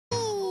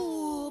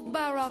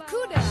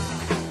Barracuda.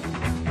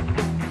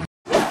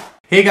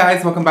 Hey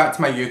guys, welcome back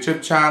to my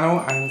YouTube channel.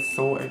 I'm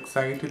so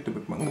excited to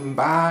be coming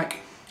back.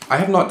 I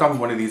have not done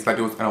one of these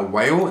videos in a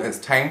while. It's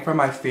time for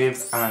my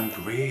faves and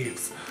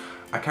graves.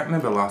 I can't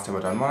remember the last time I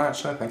done one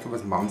actually. I think it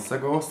was months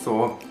ago.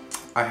 So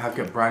I have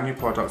got brand new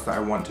products that I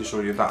want to show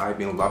you that I've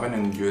been loving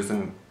and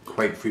using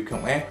quite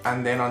frequently.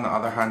 And then on the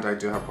other hand, I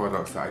do have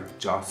products that I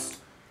just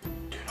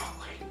do not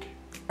like.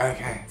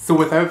 Okay, so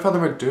without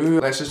further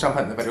ado, let's just jump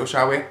into the video,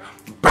 shall we?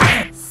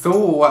 Bang!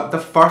 So the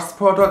first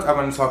product I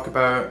want to talk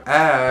about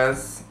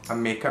is a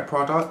makeup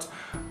product,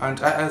 and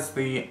it is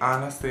the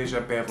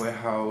Anastasia Beverly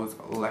Hills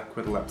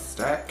liquid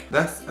lipstick.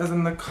 This is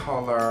in the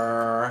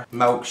colour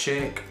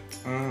Milkshake.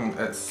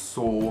 It's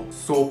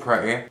so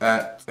pretty.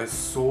 It is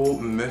so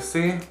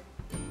moussey.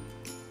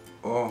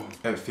 Oh,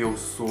 it feels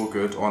so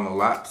good on the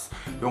lips.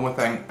 The only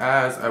thing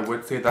is, I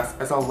would say this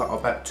is a little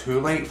bit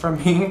too light for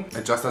me.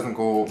 It just doesn't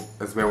go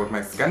as well with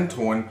my skin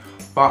tone,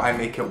 but I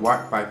make it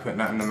work by putting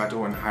it in the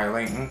middle and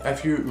highlighting.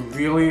 If you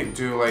really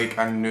do like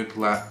a nude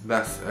lip,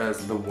 this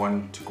is the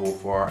one to go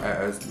for.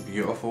 It is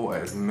beautiful,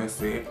 it is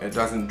moussey. It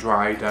doesn't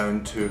dry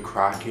down too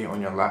cracky on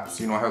your lips.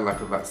 You know how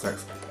liquid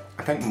lipsticks,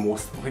 I think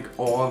most, like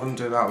all of them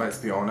do that, let's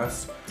be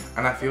honest.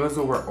 And I feel as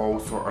though we're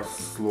all sort of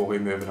slowly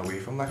moving away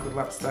from liquid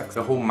lipsticks.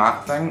 The whole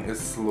matte thing is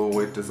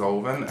slowly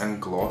dissolving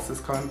and gloss is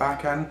coming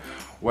back in,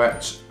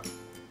 which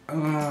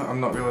I'm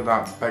not really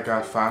that big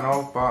a fan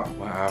of, but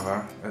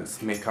whatever,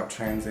 it's makeup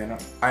trends, ain't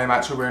it? I am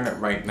actually wearing it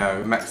right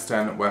now, mixed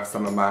in with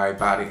some of my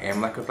Barry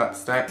M liquid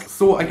lipstick.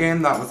 So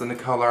again, that was in the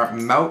colour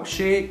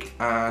Milkshake,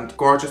 and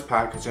gorgeous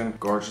packaging,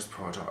 gorgeous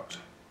product.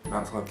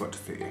 That's all I've got to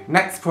say.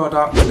 Next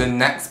product. The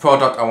next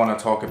product I want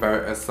to talk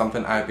about is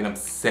something I've been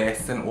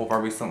obsessing over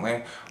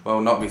recently.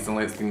 Well, not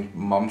recently, it's been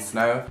months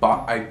now,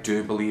 but I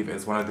do believe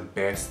it's one of the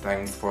best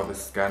things for the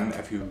skin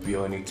if you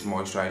really need to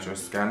moisturise your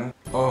skin.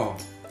 Oh,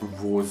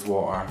 rose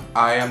water.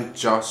 I am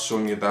just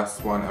showing you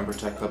this one in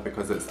particular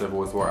because it's the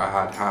rose water I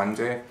had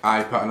handy.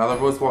 I put another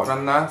rose water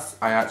in this.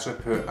 I actually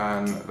put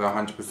in the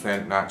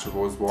 100% natural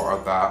rose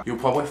water that you'll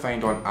probably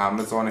find on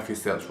Amazon if you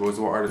search rose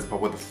water. It's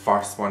probably the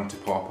first one to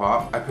pop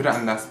up. I put it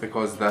in this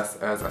because this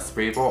is a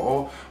spray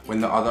bottle, when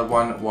the other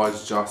one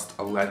was just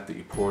a lid that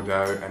you poured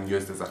out and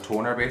used as a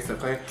toner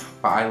basically.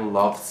 But I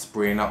love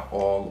spraying it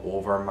all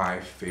over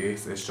my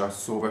face. It's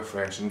just so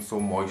refreshing,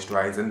 so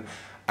moisturising,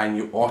 and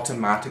you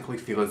automatically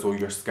feel as though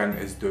your skin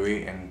is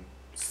dewy and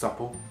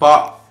supple.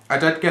 But I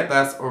did get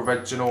this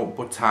original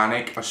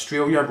Botanic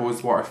Australia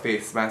Rosewater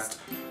Face Mist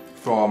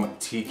from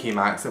TK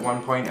Maxx at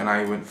one point, and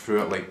I went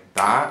through it like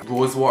that.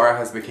 Rosewater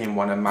has become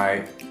one of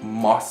my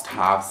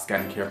must-have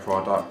skincare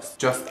products.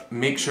 Just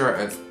make sure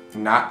it's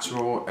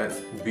natural,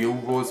 it's real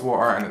rose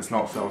water, and it's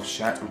not full of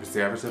shit and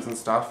preservatives and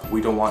stuff.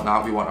 We don't want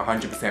that. We want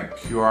 100%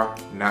 pure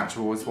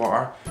natural rose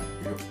water.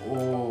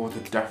 Oh, the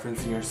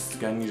difference in your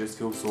skin, you just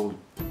feel so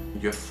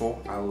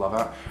youthful. I love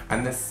it,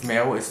 and the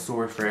smell is so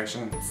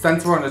refreshing.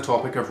 Since we're on the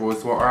topic of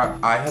rose water,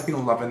 I have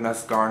been loving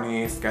this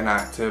Garnier Skin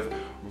Active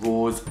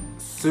Rose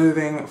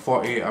Soothing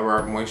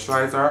 48-hour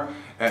moisturiser.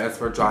 It is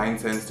for dry and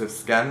sensitive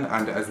skin,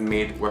 and it is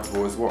made with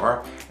rose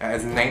water. It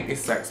is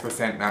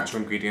 96%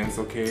 natural ingredients,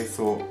 okay,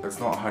 so it's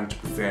not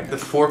 100%. The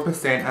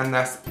 4% in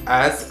this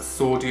is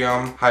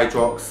sodium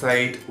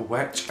hydroxide,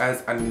 which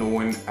is a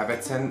known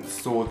irritant,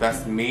 so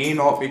this may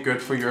not be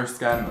good for your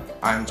skin.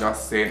 I'm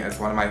just saying it's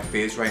one of my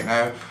faves right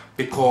now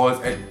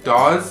because it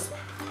does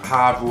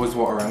have rose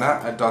water in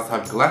it, it does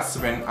have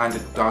glycerin, and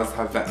it does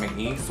have vitamin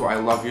E. So I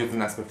love using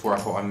this before I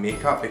put on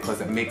makeup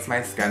because it makes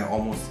my skin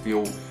almost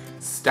feel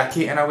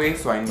sticky in a way,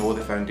 so I know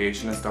the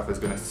foundation and stuff is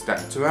going to stick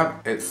to it.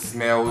 It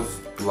smells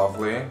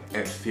lovely,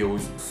 it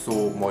feels so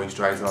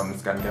moisturising on the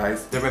skin,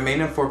 guys. The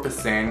remaining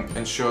 4%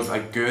 ensures a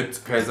good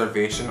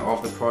preservation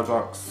of the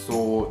product,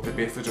 so they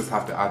basically just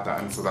have to add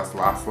that in so this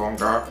lasts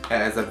longer.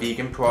 It is a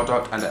vegan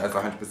product and it is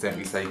 100%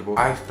 recyclable.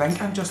 I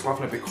think I'm just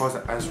loving it because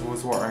it is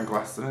rose water and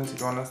glycerin, to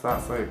be honest.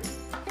 That's like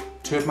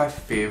two of my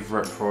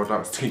favourite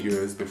products to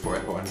use before I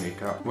put on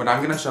makeup. When I'm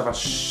going to shove a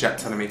shit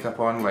ton of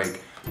makeup on,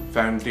 like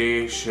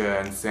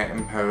foundation,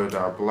 setting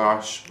powder,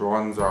 blush,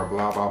 bronzer,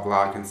 blah blah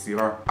blah,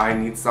 concealer, I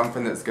need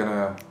something that's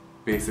gonna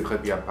basically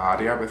be a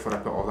barrier before I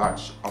put all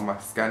that on my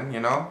skin, you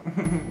know?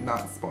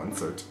 Not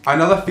sponsored.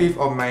 Another fave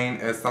of mine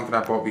is something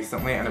I bought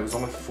recently, and it was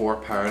only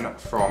 £4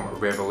 from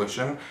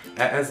Revolution.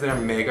 It is their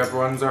Mega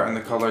Bronzer in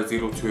the colour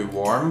 02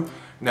 Warm.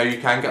 Now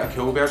you can get a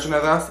cool version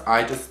of this.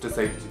 I just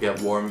decided to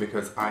get warm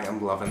because I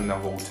am loving the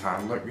whole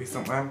tan look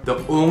recently. The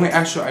only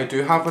issue I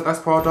do have with this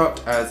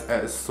product is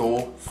it is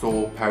so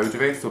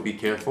powdery, so be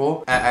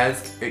careful. It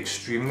is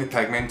extremely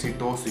pigmented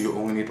though, so you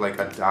only need like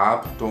a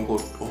dab. Don't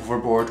go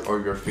overboard or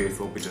your face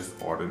will be just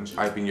orange.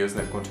 I've been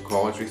using it going to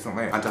college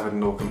recently and I've had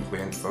no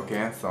complaints,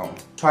 okay? So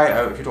try it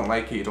out. If you don't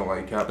like it, you don't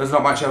like it. There's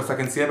not much else I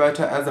can say about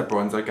it. It is a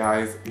bronzer,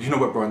 guys. You know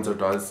what bronzer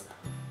does.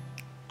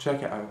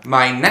 Check it out.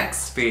 My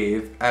next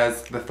fave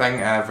is the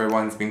thing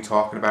everyone's been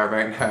talking about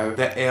right now,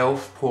 the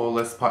e.l.f.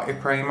 Poreless Putty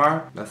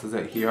Primer. This is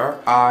it here.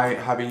 I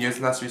have been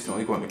using this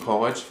recently going to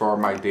college for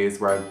my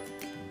days where I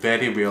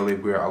very rarely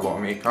wear a lot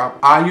of makeup.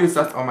 I used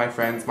this on my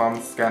friend's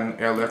mum's skin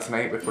earlier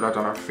tonight before I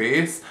done her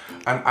face,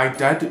 and I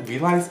did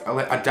realise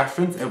like a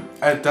difference.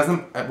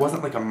 It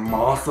wasn't like a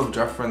massive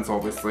difference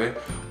obviously,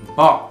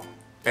 but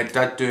it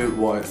did do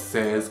what it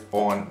says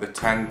on the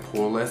tin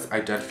poreless. I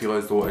did feel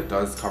as though it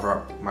does cover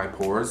up my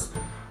pores.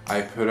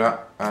 I put it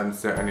in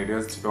certain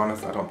areas. To be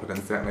honest, I don't put it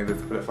in certain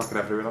areas, I put it fucking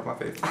everywhere on my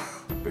face.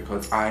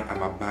 Because I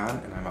am a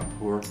man and I'm a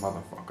poor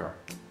motherfucker.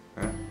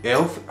 Yeah.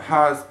 ELF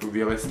has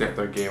really stepped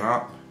their game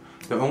up.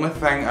 The only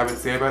thing I would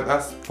say about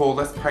this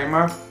poreless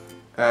primer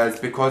is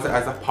because it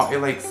is a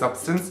putty-like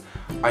substance,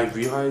 I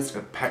realised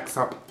it picks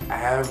up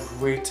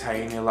every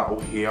tiny little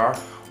hair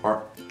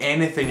or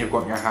anything you've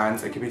got in your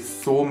hands. It can be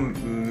so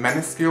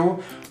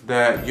minuscule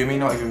that you may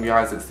not even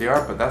realise it's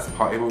there, but this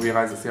putty will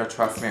realise it's there,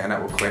 trust me, and it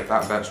will collect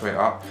that bitch right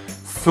up.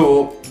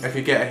 So if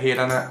you get a hair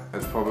in it,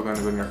 it's probably going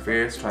to go in your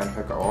face, try and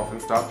pick it off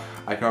and stuff.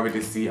 I can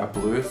already see a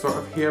blue sort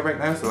of hair right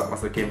now, so that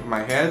must have came from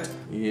my head.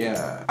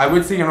 Yeah. I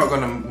would say you're not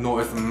going to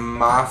notice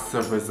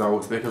massive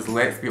results because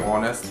let's be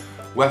honest,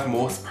 with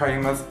most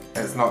primers,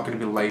 it's not going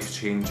to be life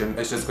changing.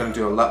 It's just going to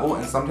do a little,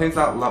 and sometimes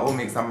that little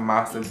makes a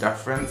massive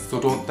difference. So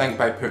don't think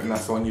by putting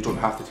this on you don't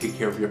have to take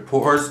care of your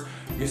pores.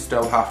 You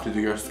still have to do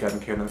your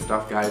skincare and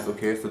stuff, guys,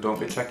 okay? So don't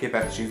be tricky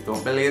bitches,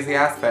 don't be lazy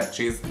ass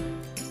bitches.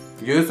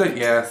 Use it,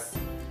 yes,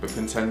 but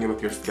continue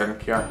with your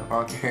skincare,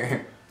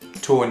 okay?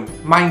 Tone.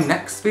 My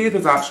next fave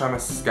is actually a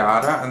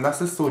mascara, and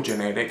this is so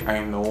generic,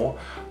 I know,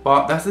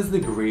 but this is the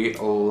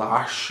Great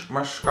Lash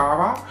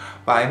Mascara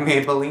by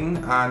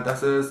Maybelline, and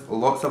this is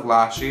lots of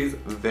lashes,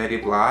 very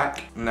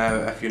black. Now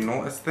if you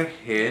notice the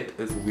head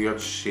is weird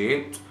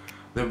shaped,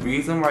 the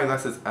reason why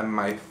this is in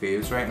my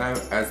face right now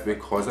is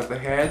because of the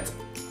head.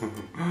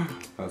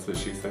 That's what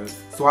she says.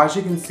 So as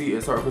you can see,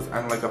 it sort of goes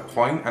in like a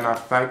point, and I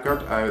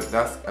figured out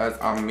this is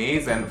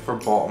amazing for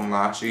bottom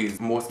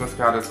lashes. Most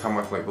mascaras come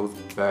with like those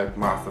big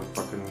massive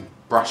fucking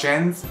brush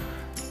ends,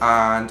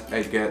 and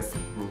it gets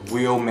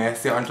real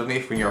messy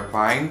underneath when you're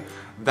applying.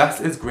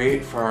 This is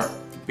great for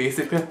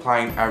basically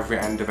applying every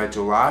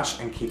individual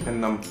lash and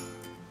keeping them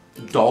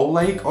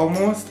doll-like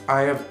almost.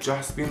 I have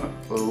just been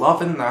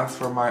loving this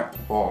for my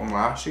bottom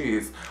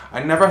lashes.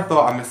 I never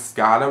thought a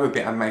mascara would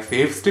be in my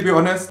faves, to be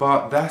honest,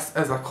 but this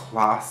is a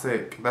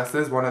classic. This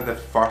is one of the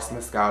first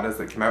mascaras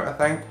that came out, I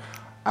think,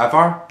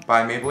 ever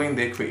by Maybelline.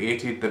 They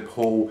created the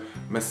whole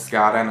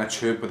mascara in a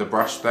tube with a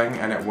brush thing,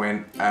 and it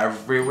went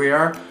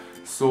everywhere.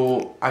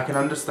 So I can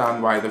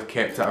understand why they've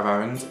kept it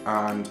around,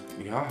 and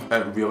yeah,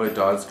 it really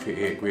does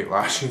create great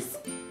lashes.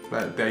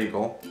 But there you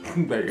go.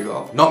 There you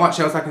go. Not much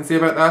else I can say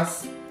about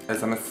this.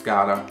 It's a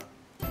mascara.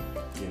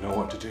 You know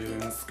what to do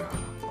with mascara,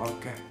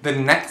 okay. The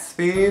next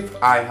fave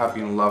I have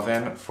been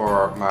loving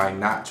for my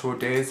natural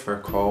days, for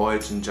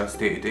college and just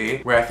day to day,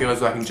 where I feel as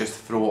though I can just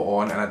throw it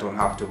on and I don't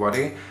have to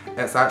worry.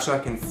 It's actually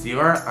a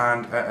concealer,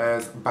 and it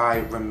is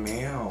by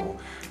Rimmel.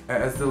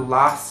 It is the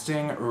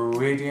Lasting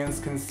Radiance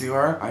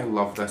Concealer. I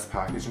love this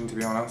packaging, to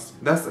be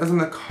honest. This is in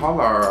the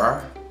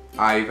colour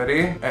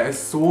Ivory. It is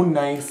so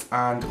nice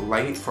and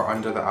light for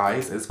under the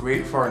eyes. It's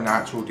great for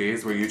natural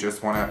days where you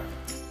just want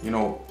to, you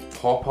know,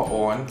 pop it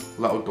on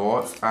little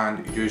dots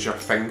and use your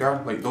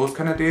finger, like those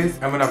kind of days.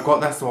 And when I've got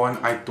this on,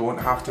 I don't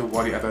have to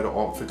worry about it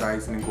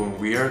oxidizing and going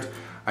weird.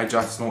 I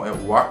just know it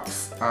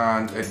works,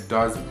 and it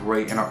does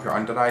brighten up your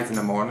under eyes in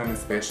the morning,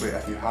 especially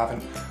if you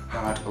haven't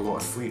had a lot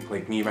of sleep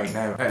like me right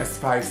now. It's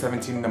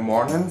 5:17 in the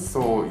morning,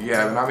 so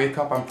yeah, when I wake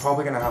up I'm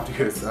probably going to have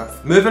to use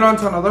this. Moving on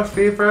to another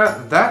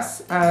favourite.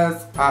 This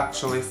is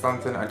actually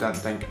something I didn't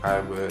think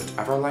I would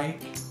ever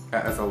like.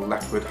 It is a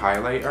liquid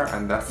highlighter,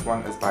 and this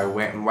one is by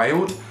Wet n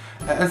Wild.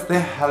 It is the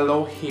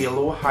Hello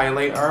Halo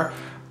highlighter,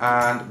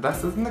 and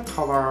this is in the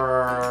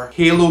colour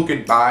Halo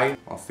Goodbye.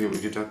 I'll see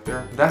what you did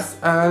there. This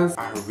is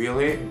a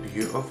really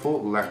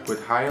beautiful liquid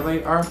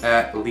highlighter.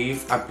 It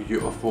leaves a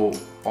beautiful,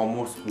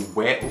 almost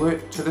wet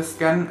look to the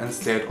skin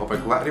instead of a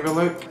glittery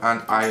look,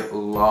 and I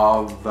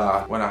love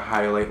that when a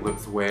highlight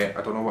looks wet.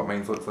 I don't know what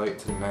mine looks like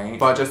tonight,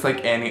 but just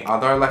like any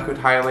other liquid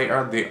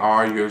highlighter, they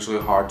are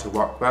usually hard to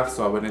work with,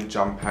 so I wouldn't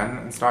jump in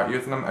and start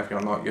using them if you're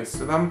not used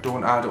to them.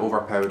 Don't add over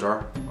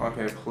powder,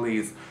 okay,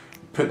 please.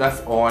 Put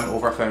this on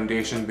over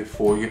foundation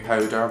before you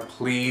powder.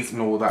 Please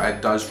know that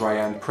it does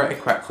dry in pretty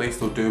quickly,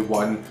 so do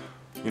one,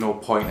 you know,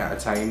 point at a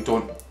time.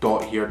 Don't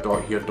dot here,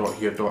 dot here, dot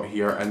here, dot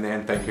here, and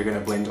then think you're going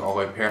to blend it all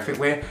out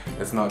perfectly.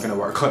 It's not going to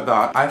work like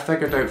that. I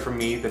figured out for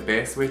me the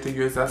best way to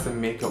use this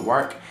and make it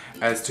work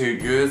is to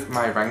use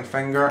my ring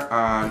finger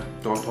and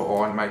dot it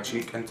on my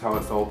cheek until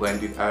it's all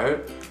blended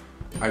out.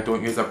 I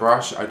don't use a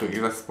brush, I don't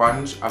use a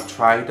sponge. I've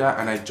tried it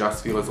and I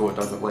just feel as though it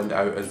doesn't blend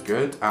out as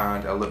good,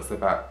 and it looks a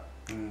bit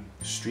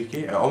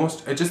streaky.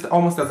 It just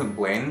almost doesn't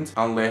blend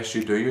unless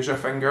you do use your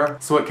finger.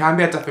 So it can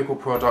be a difficult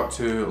product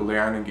to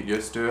learn and get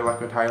used to,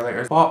 liquid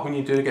highlighters, but when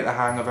you do get the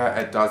hang of it,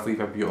 it does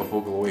leave a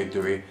beautiful glowy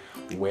dewy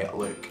wet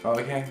look.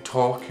 Okay,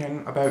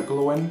 talking about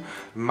glowing,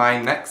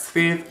 my next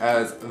fave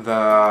is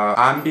the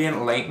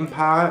Ambient Lighting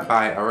Palette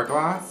by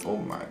Hourglass. Oh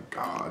my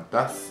god,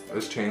 this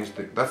has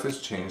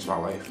changed my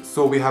life.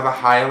 So we have a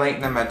highlight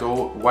in the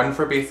middle, one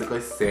for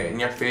basically setting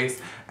your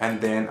face, and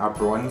then a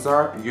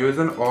bronzer.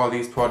 Using all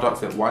these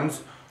products at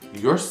once,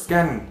 your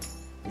skin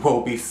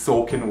will be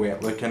soaking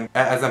wet looking.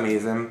 It is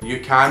amazing. You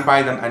can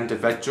buy them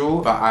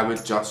individual, but I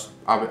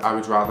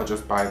would rather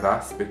just buy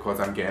this because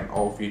I'm getting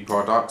all 3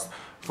 products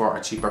for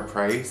a cheaper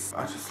price.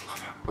 I just love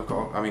it. Look at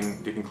all, I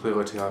mean, you can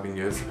clearly tell I've been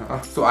using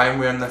it. So I am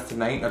wearing this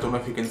tonight. I don't know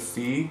if you can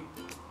see,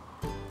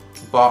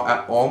 but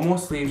it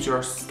almost leaves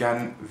your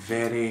skin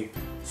very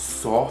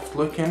soft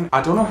looking.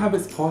 I don't know how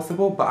it's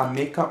possible, but a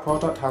makeup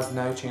product has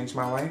now changed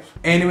my life.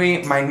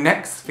 Anyway, my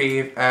next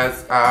fave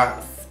is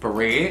a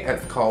spray.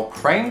 It's called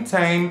Prime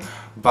Time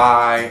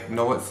by,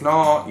 no it's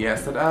not,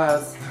 yes it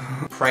is,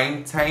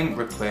 Prime Time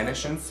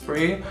Replenishing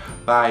Spray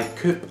by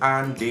Coop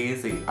and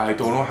Daisy. I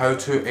don't know how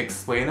to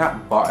explain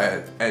it,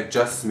 but it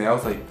just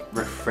smells like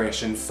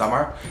refreshing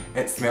summer.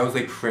 It smells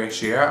like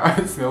fresh air.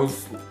 It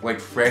smells like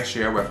fresh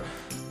air with,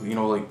 you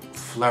know, like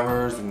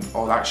flowers and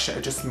all that shit.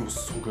 It just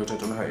smells so good. I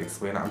don't know how to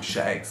explain it. I'm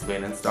shit at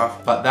explaining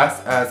stuff. But this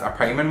is a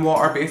priming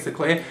water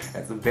basically.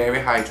 It's very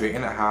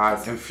hydrating. It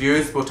has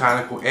infused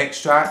botanical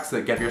extracts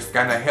that give your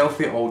skin a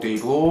healthy all day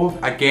glow.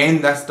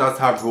 Again, this does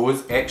have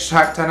rose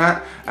extract in it.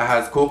 It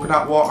has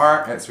coconut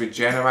water. It's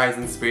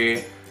regenerizing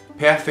spray.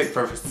 Perfect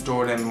for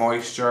storing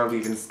moisture,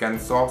 leaving skin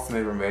soft,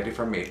 smooth and ready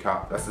for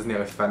makeup. This is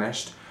nearly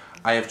finished.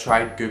 I have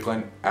tried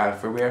googling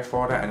everywhere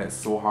for it and it's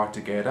so hard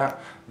to get it.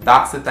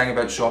 That's the thing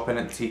about shopping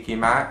at TK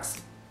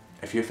Maxx.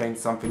 If you find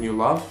something you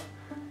love,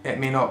 it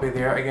may not be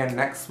there again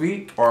next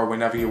week, or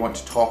whenever you want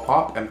to top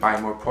up and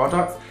buy more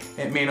products,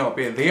 it may not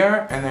be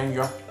there and then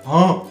you're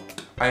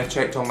pumped. I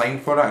checked online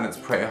for it and it's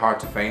pretty hard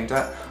to find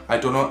it. I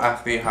don't know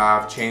if they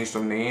have changed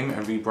their name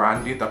and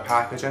rebranded their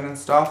packaging and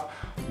stuff,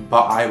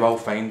 but I will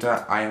find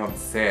it. I am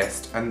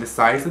obsessed. And the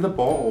size of the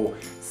bottle,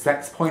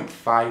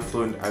 6.5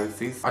 fluid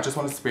ounces. I just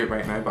want to spray it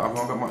right now, but I've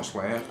not got much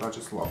left. I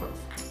just love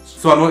it.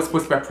 So I know it's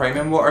supposed to be a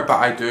priming water, but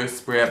I do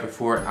spray it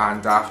before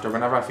and after.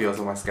 Whenever I feel as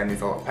though my skin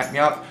needs a little pick me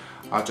up,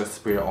 I'll just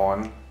spray it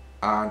on.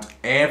 And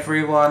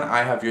everyone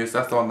I have used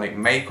this on, like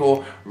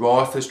Michael,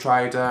 Ross has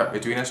tried it,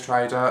 Edwina's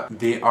tried it.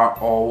 They are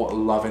all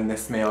loving the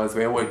smell as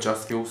well. It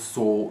just feels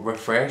so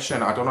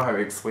refreshing. I don't know how to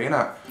explain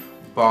it,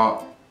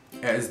 but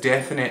it is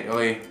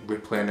definitely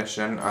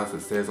replenishing, as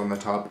it says on the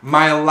tub.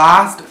 My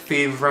last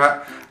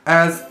favourite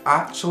is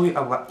actually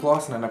a lip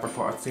gloss, and I never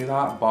thought I'd say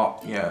that,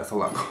 but yeah, it's a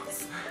lip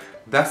gloss.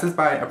 This is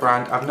by a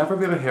brand I've never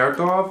really heard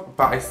of,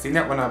 but I seen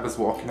it when I was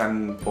walking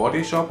in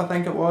Body Shop, I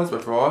think it was,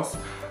 with Ross,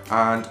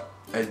 and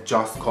it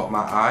just caught my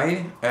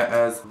eye. It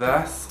is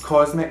this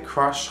Cosmic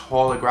Crush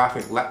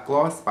Holographic Lip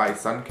Gloss by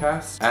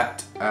Sunkissed.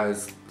 It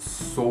is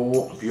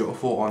so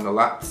beautiful on the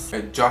lips.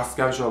 It just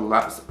gives your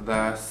lips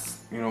this,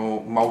 you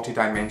know,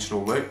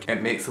 multi-dimensional look.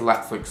 It makes the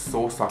lips look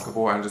so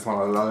suckable and I just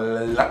want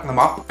to lick them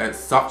up. It's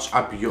such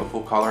a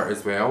beautiful colour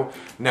as well.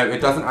 Now it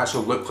doesn't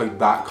actually look like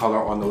that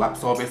colour on the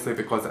lips obviously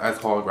because it is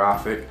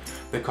holographic.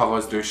 The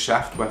colours do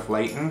shift with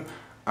lighting.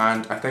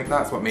 And I think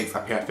that's what makes a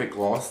perfect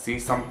gloss. See,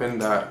 something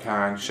that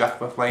can shift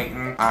with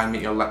lighting and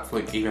make your lips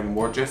look even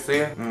more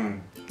juicy.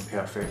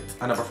 Perfect.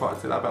 I never thought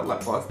I'd say that about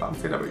lip gloss, but I'm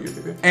saying that about you,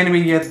 baby. Anyway,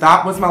 yeah,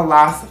 that was my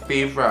last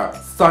favourite.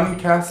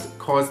 Sunkissed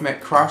Cosmic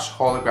Crush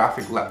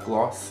Holographic Lip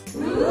Gloss.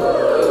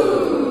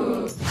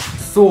 Ooh.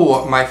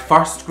 So, my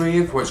first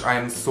grave, which I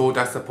am so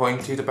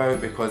disappointed about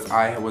because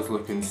I was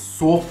looking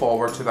so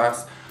forward to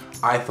this.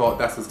 I thought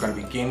this was going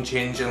to be game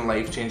changing,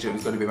 life changing, it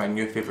was going to be my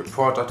new favourite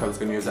product, I was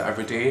going to use it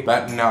every day.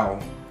 But no,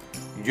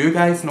 you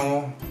guys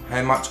know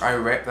how much I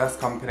rep this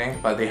company,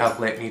 but they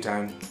have let me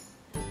down.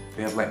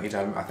 They have let me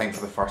down, I think,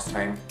 for the first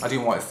time. I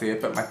didn't want to say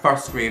it, but my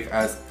first grave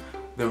is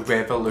the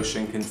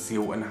Revolution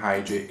Conceal and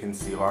Hydrate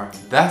Concealer.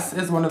 This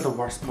is one of the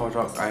worst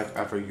products I have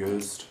ever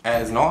used. It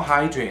is not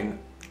hydrating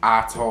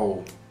at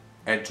all.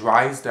 It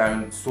dries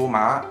down so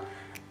matte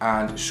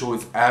and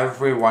shows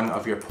every one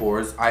of your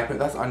pores. I put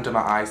this under my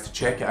eyes to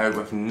check it out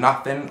with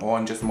nothing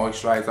on, just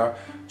moisturiser,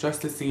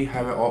 just to see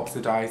how it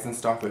oxidized and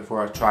stuff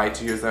before I tried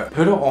to use it.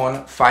 Put it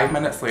on, 5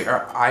 minutes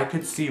later, I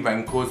could see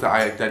wrinkles that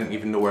I didn't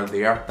even know were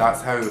there.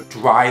 That's how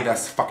dry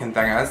this fucking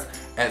thing is.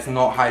 It's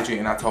not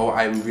hydrating at all.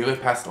 I'm really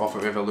pissed off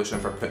at Revolution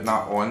for putting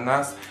that on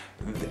this.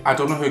 I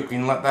don't know who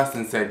greenlit this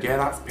and said, yeah,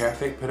 that's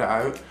perfect, put it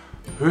out.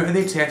 Who are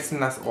they testing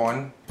this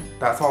on?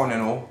 That's all I want to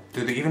know.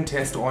 Do they even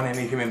test it on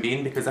any human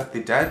being? Because if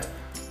they did,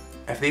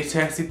 if they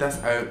tested this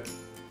out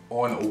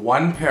on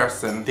one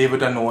person, they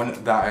would have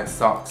known that it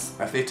sucks.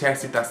 If they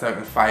tested this out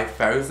on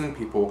 5,000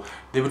 people,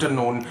 they would have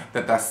known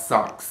that this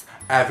sucks.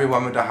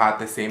 Everyone would have had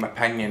the same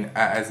opinion.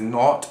 It is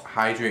not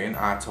hydrating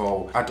at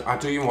all. I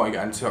don't even want to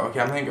get into it. Okay,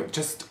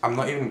 I'm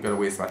not even going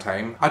to waste my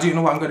time. I don't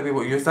know what I'm going to be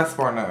able to use this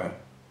for now.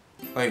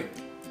 Like,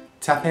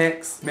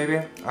 Tipex, maybe?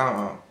 I don't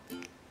know.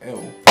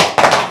 Ew.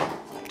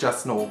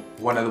 Just know,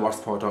 one of the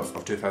worst products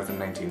of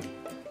 2019.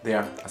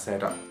 There, I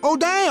said it. Oh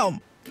damn!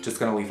 Just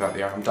gonna leave that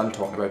there. I'm done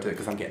talking about it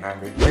because I'm getting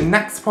angry. The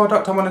next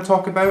product I want to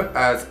talk about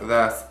is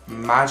this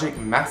Magic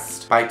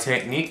Mist by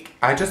Technique.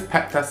 I just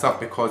picked this up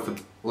because,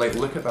 like,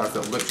 look at this.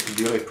 It looks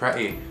really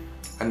pretty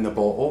in the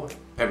bottle.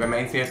 It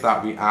reminds me of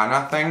that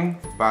Rihanna thing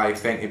by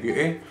Fenty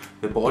Beauty,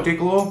 the Body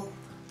Glow.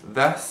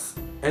 This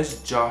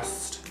is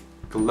just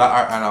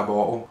glitter in a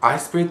bottle. I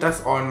sprayed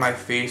this on my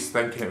face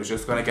thinking it was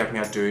just going to give me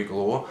a dewy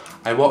glow.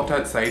 I walked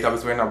outside, I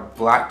was wearing a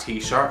black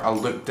t-shirt, I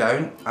looked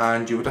down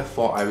and you would have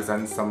thought I was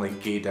in some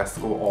like gay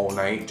disco all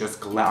night, just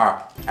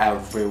glitter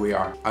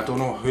everywhere. I don't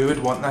know who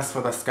would want this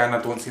for the skin,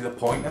 I don't see the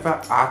point of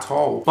it at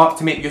all. But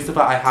to make use of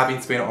it, I have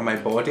been spraying it on my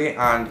body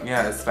and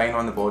yeah, it's fine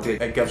on the body.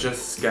 It gives your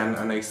skin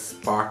a nice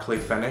sparkly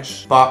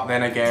finish. But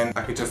then again,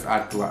 I could just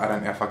add glitter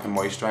into a fucking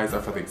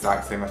moisturiser for the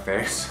exact same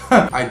effect.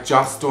 I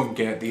just don't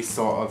get these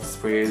sort of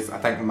sprays.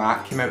 I think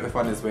MAC came out with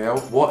one as well.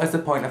 What is the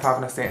point of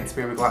having a setting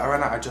spray with glitter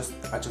in it? I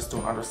just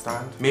don't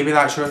understand. Maybe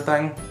that's your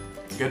thing.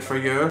 Good for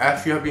you.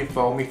 If you have been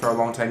following me for a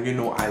long time, you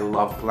know I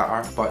love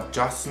glitter, but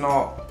just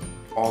not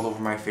all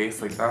over my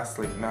face like this.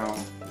 Like, no.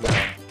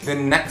 The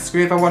next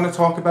grave I want to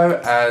talk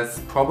about is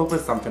probably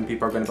something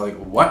people are going to be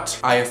like, what?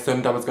 I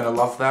assumed I was going to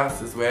love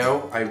this as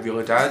well. I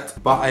really did.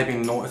 But I've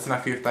been noticing a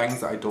few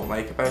things that I don't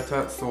like about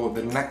it. So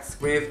the next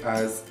grave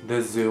is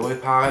the Zulu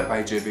palette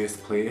by Juvia's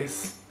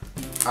Place.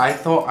 I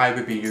thought I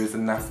would be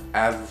using this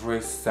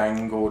every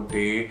single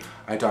day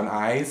I done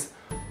eyes,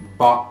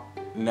 but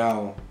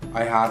no,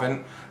 I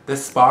haven't. The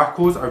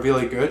sparkles are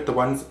really good, the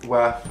ones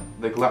with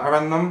the glitter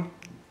in them.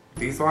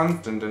 These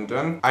ones, dun dun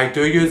dun. I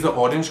do use the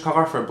orange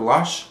colour for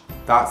blush,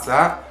 that's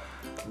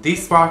it.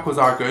 These sparkles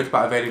are good,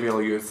 but I very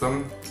rarely use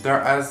them.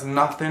 There is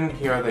nothing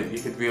here that you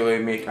could really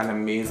make an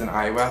amazing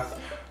eye with.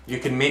 You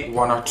can make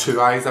 1 or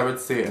 2 eyes, I would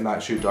say, and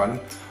that's you done.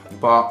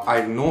 But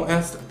I've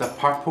noticed the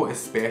purple,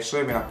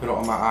 especially when I put it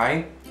on my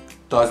eye,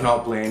 does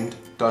not blend,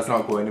 does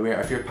not go anywhere.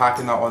 If you're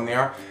packing that on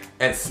there,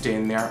 it's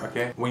staying there,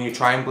 okay? When you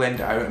try and blend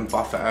it out and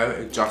buff it out,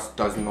 it just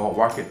does not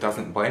work. It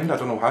doesn't blend. I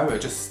don't know how,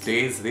 it just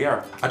stays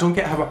there. I don't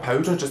get how a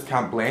powder just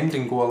can't blend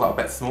and go a little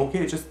bit smoky.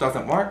 It just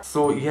doesn't work.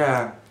 So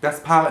yeah,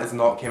 this palette has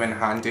not come in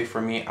handy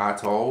for me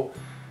at all.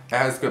 It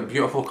has got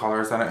beautiful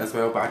colours in it as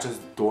well, but I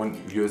just don't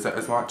use it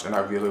as much and I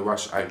really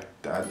wish I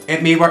did.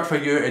 It may work for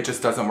you, it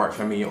just doesn't work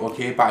for me,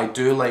 okay? But I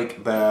do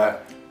like the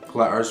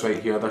glitters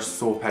right here. They're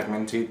so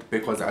pigmented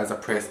because it is a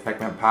pressed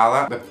pigment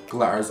palette. The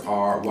glitters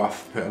are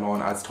worth putting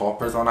on as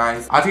toppers on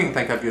eyes. I don't even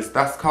think I've used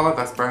this colour,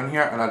 this brown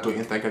here, and I don't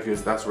even think I've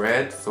used this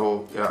red,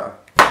 so yeah.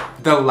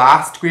 The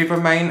last grave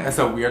of mine is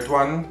a weird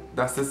one.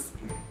 This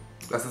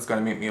is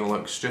gonna make me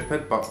look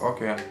stupid, but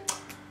okay.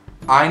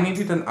 I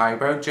needed an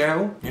eyebrow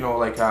gel, you know,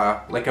 like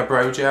a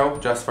brow gel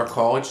just for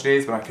college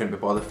days when I couldn't be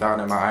bothered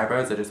filling in my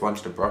eyebrows. I just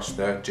wanted to brush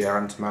the gel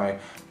into my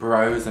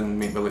brows and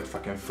make me look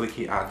fucking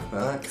fleeky as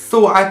fuck.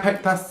 So I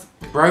picked this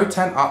brow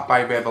tint up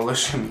by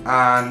Revolution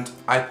and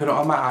I put it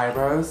on my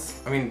eyebrows.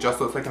 I mean, it just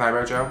looks like an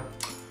eyebrow gel.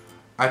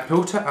 I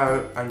pulled it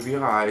out and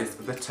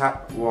realised the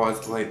tip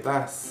was like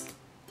this.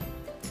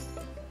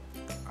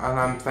 And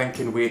I'm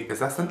thinking, wait, is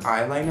this an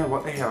eyeliner?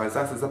 What the hell is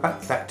this? It's a bit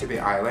thick to be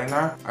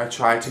eyeliner. I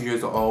tried to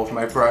use it all over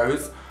my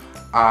brows.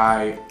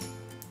 I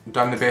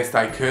done the best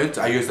I could.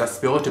 I used a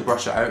spoolie to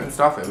brush it out and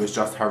stuff. It was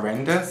just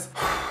horrendous.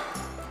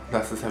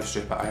 This is how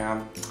stupid I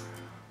am.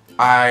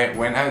 I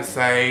went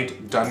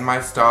outside, done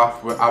my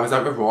stuff. I was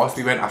out with Ross,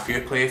 we went a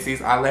few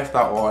places. I left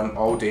that on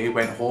all day,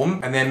 went home.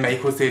 And then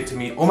Michael said to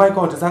me, oh my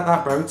god, is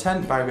that brow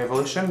tint by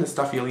Revolution? The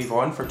stuff you leave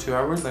on for 2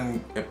 hours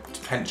and it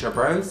tints your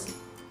brows?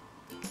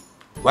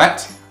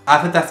 What?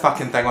 I've had this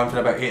fucking thing on for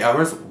about 8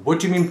 hours. What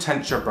do you mean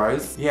tint your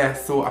brows? Yeah,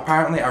 so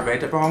apparently I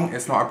read it wrong.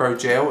 It's not a brow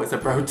gel, it's a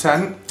brow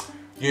tint.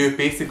 You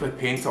basically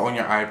paint it on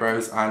your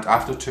eyebrows and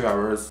after 2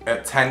 hours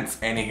it tints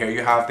any hair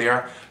you have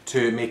there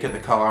to make it the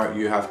colour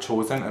you have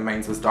chosen, and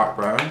mine was dark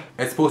brown.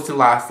 It's supposed to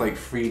last like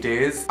 3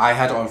 days. I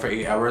had it on for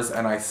 8 hours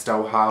and I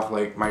still have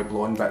like my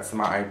blonde bits in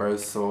my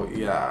eyebrows, so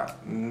yeah,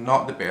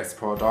 not the best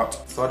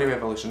product. Sorry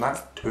Revolution,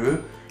 that's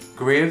 2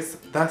 graves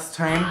this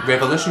time.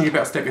 Revolution, you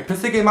better step your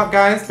pussy game up,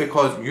 guys,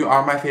 because you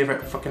are my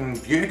favourite fucking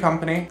beauty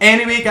company.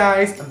 Anyway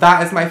guys,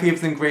 that is my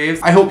faves and graves.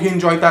 I hope you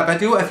enjoyed that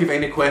video. If you have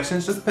any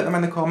questions, just put them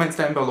in the comments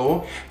down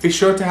below. Be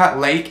sure to hit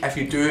like if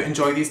you do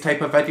enjoy these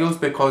type of videos,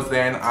 because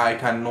then I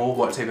can know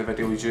what type of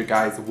videos you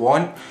guys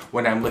want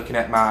when I'm looking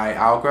at my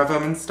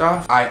algorithm and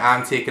stuff. I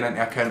am taking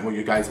into account what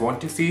you guys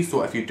want to see,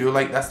 so if you do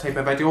like this type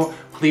of video,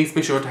 please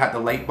be sure to hit the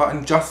like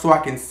button just so I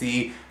can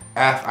see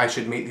if I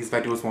should make these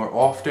videos more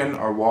often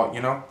or what,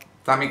 you know.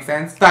 Does that make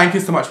sense? Thank you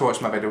so much for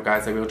watching my video,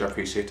 guys. I really do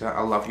appreciate it.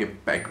 I love you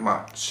big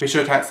much. Be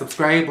sure to hit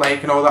subscribe,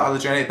 like, and all that other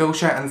generic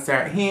bullshit and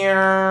start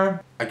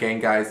here. Again,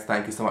 guys,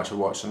 thank you so much for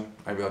watching.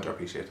 I really do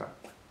appreciate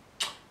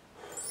it.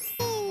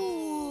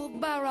 Ooh,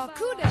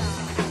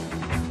 Barracuda.